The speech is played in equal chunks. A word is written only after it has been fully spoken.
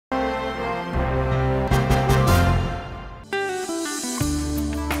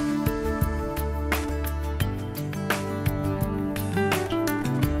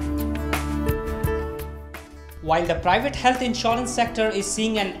While the private health insurance sector is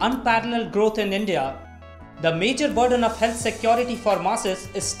seeing an unparalleled growth in India, the major burden of health security for masses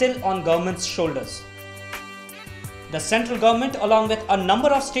is still on government's shoulders. The central government, along with a number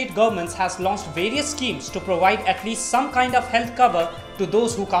of state governments, has launched various schemes to provide at least some kind of health cover to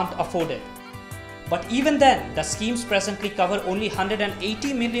those who can't afford it. But even then, the schemes presently cover only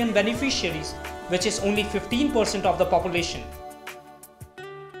 180 million beneficiaries, which is only 15% of the population.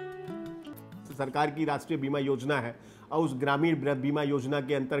 सरकार की राष्ट्रीय बीमा योजना है और उस ग्रामीण बीमा योजना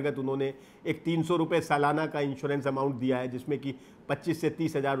के अंतर्गत उन्होंने एक 300 रुपये सालाना का इंश्योरेंस अमाउंट दिया है, जिसमें कि 25 से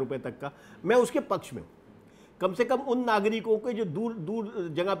 30 हज़ार रुपये तक का। मैं उसके पक्ष में हूँ। कम से कम उन नागरिकों के जो दूर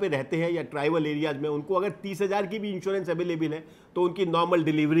दूर जगह पे रहते हैं या ट्राइबल एरियाज में, उनको अगर 30,000 की भी इंश्योरेंस अवेलेबल है तो उनकी नॉर्मल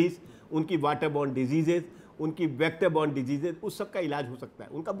डिलीवरीज, उनकी वाटर बॉर्न डिजीजेज, उनकी वेक्टर बॉर्न डिजीजेज, उस सब का इलाज हो सकता है।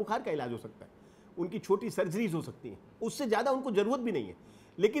 उनका बुखार का इलाज हो सकता है, उनकी छोटी सर्जरीज हो सकती हैं, उससे ज़्यादा उनको ज़रूरत भी नहीं है।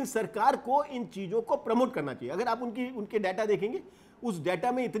 लेकिन सरकार को इन चीज़ों को प्रमोट करना चाहिए। अगर आप उनके डाटा देखेंगे, उस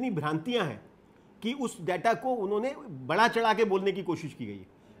डाटा में इतनी भ्रांतियां हैं कि उस डाटा को उन्होंने बड़ा चढ़ा के बोलने की कोशिश की गई है।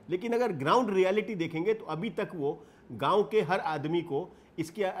 लेकिन अगर ग्राउंड रियलिटी देखेंगे तो अभी तक वो गांव के हर आदमी को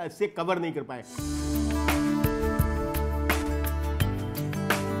इसके से कवर नहीं कर पाए।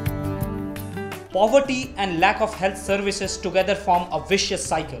 Poverty and lack of health services together form a vicious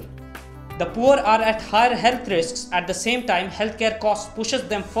cycle. The poor are at higher health risks. At the same time, healthcare costs pushes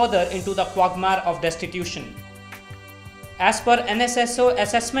them further into the quagmire of destitution. As per NSSO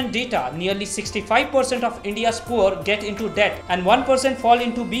assessment data, nearly 65% of India's poor get into debt and 1% fall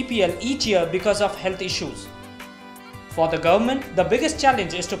into BPL each year because of health issues. For the government, the biggest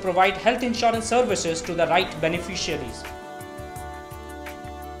challenge is to provide health insurance services to the right beneficiaries.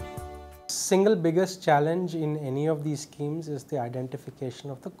 Single biggest challenge in any of these schemes is the identification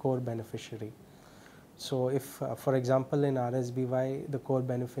of the core beneficiary. So if, for example, in RSBY, the core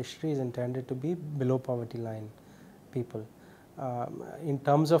beneficiary is intended to be below poverty line people. In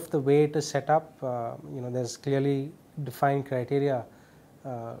terms of the way it is set up, there's clearly defined criteria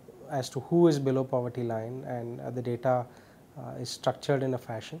as to who is below poverty line, and the data is structured in a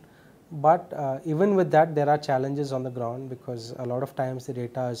fashion. But even with that, there are challenges on the ground, because a lot of times the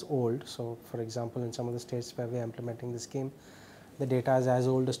data is old. So for example, in some of the states where we are implementing the scheme, the data is as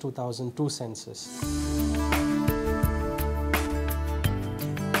old as 2002 census.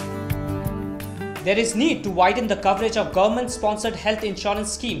 There is need to widen the coverage of government-sponsored health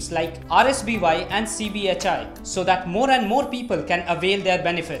insurance schemes like RSBY and CBHI so that more and more people can avail their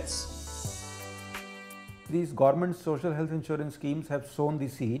benefits. These government social health insurance schemes have sown the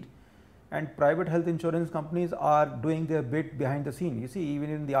seed, and private health insurance companies are doing their bit behind the scene. You see, even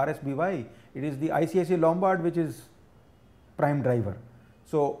in the RSBY, it is the ICICI Lombard which is prime driver.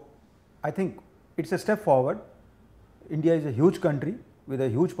 So I think it's a step forward. India is a huge country with a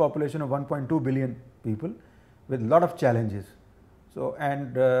huge population of 1.2 billion people with a lot of challenges. So,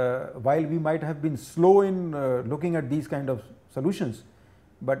 and while we might have been slow in looking at these kind of solutions,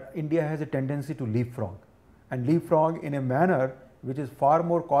 but India has a tendency to leapfrog, and leapfrog in a manner which is far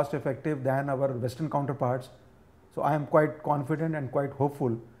more cost effective than our Western counterparts. So I am quite confident and quite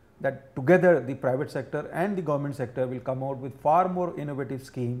hopeful that together the private sector and the government sector will come out with far more innovative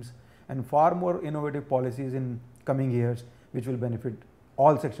schemes and far more innovative policies in coming years, which will benefit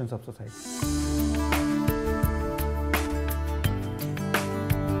all sections of society.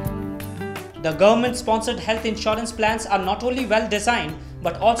 The government-sponsored health insurance plans are not only well designed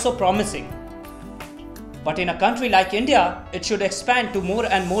but also promising. But in a country like India, it should expand to more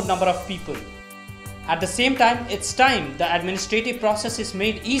and more number of people. At the same time, it's time the administrative process is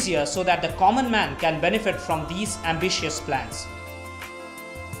made easier so that the common man can benefit from these ambitious plans.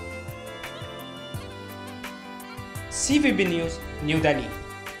 CVB News, New Delhi.